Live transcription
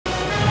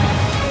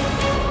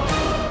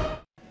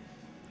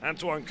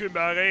Antoine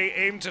Koumbaré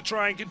aimed to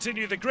try and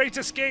continue the great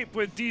escape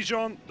with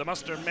Dijon, the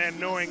mustard men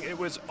knowing it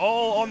was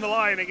all on the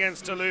line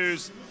against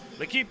Toulouse.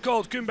 L'équipe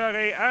called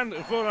Koumbaré and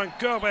Roland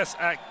Corbes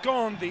at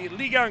Caen, the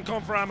Ligue 1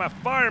 Conforama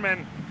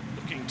firemen,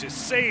 looking to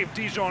save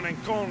Dijon and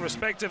Caen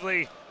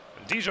respectively.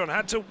 And Dijon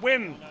had to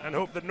win and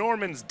hope the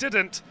Normans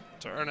didn't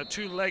to earn a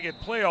two-legged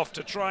playoff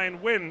to try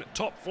and win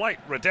top flight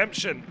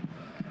redemption.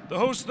 The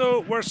hosts, though,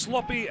 were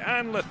sloppy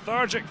and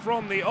lethargic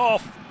from the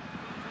off.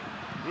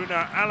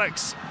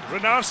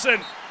 RUNARSSON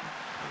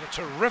with a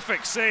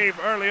terrific save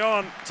early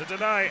on to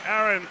deny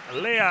Aaron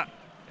Lea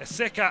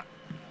Eseka.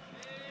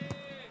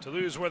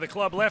 Toulouse were the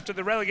club left in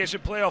the relegation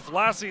playoff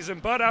last season,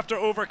 but after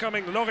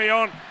overcoming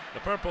Lorient, the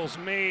Purples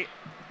may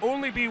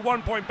only be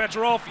 1 point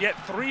better off,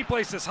 yet 3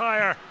 places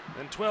higher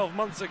than 12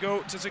 months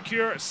ago to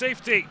secure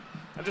safety.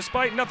 And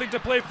despite nothing to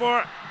play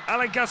for,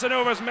 Alain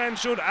Casanova's men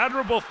showed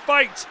admirable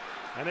fight,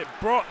 and it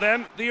brought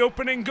them the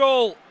opening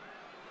goal.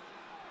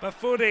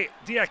 Bafodé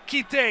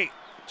DIAKITE,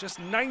 just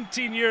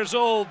 19 years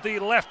old, the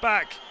left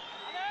back,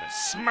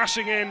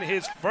 smashing in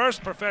his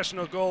first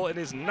professional goal in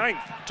his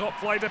 9th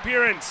top-flight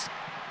appearance.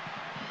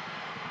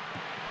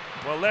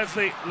 Well,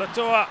 Wesley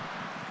LAUTOA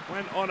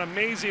went on a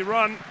mazy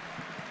run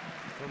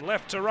from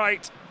left to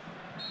right,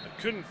 but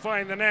couldn't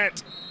find the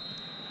net.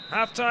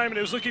 Half-time, and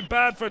it was looking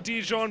bad for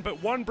Dijon,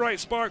 but one bright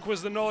spark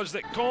was the knowledge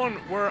that Caen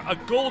were a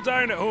goal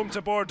down at home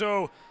to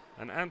Bordeaux,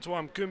 and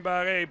Antoine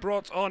Koumbaré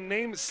brought on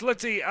Naim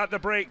SLITI at the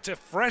break to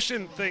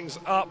freshen things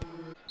up.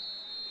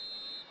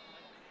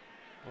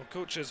 Well,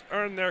 coaches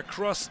earn their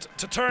crust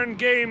to turn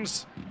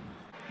games,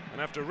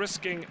 and after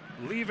risking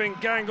leaving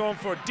Guingamp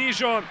for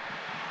Dijon,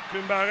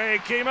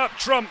 Koumbaré came up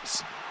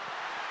trumps.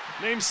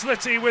 Naim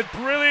SLITI with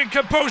brilliant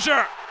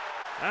composure,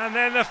 and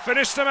then the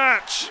finish to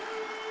match.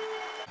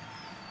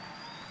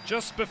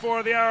 Just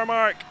before the hour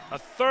mark, a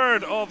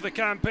third of the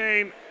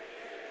campaign.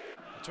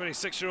 The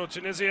 26-year-old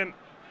Tunisian,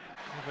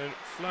 having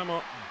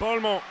Flamand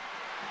BALMONT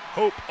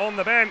hope on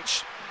the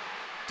bench.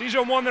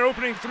 Dijon won their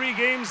opening 3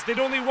 games. They'd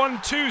only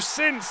won 2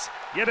 since,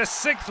 yet a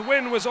 6th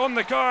win was on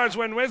the cards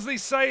when Wesley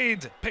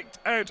picked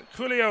out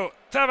Julio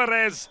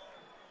TAVARES.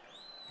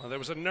 Well, there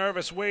was a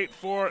nervous wait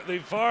for the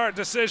VAR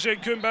decision.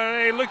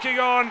 Koumbaré looking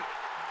on,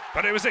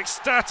 but it was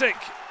ecstatic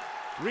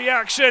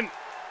reaction.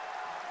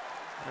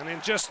 And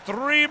in just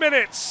 3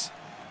 minutes,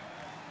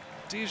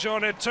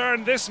 Dijon had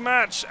turned this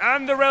match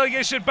and the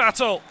relegation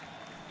battle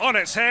on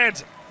its head.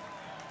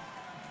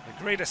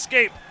 The great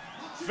escape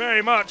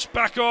very much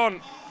back on.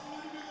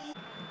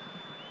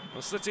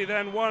 Well, SLITI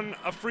then won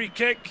a free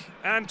kick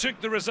and took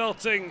the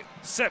resulting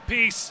set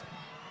piece.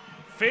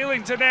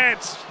 Failing to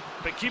net,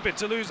 but keeping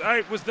Toulouse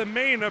out was the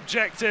main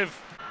objective.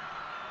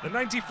 The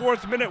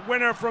 94th minute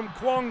winner from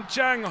Kwang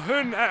Chang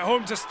Hun at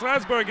home to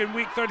Strasbourg in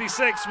week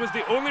 36 was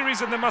the only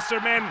reason the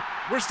mustard men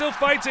were still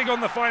fighting on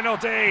the final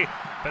day.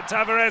 But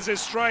Tavares'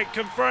 strike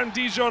confirmed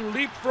Dijon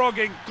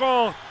leapfrogging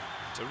Caen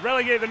to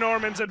relegate the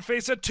Normans and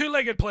face a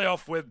two-legged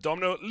playoff with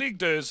Domino Ligue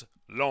 2's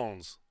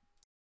Lens.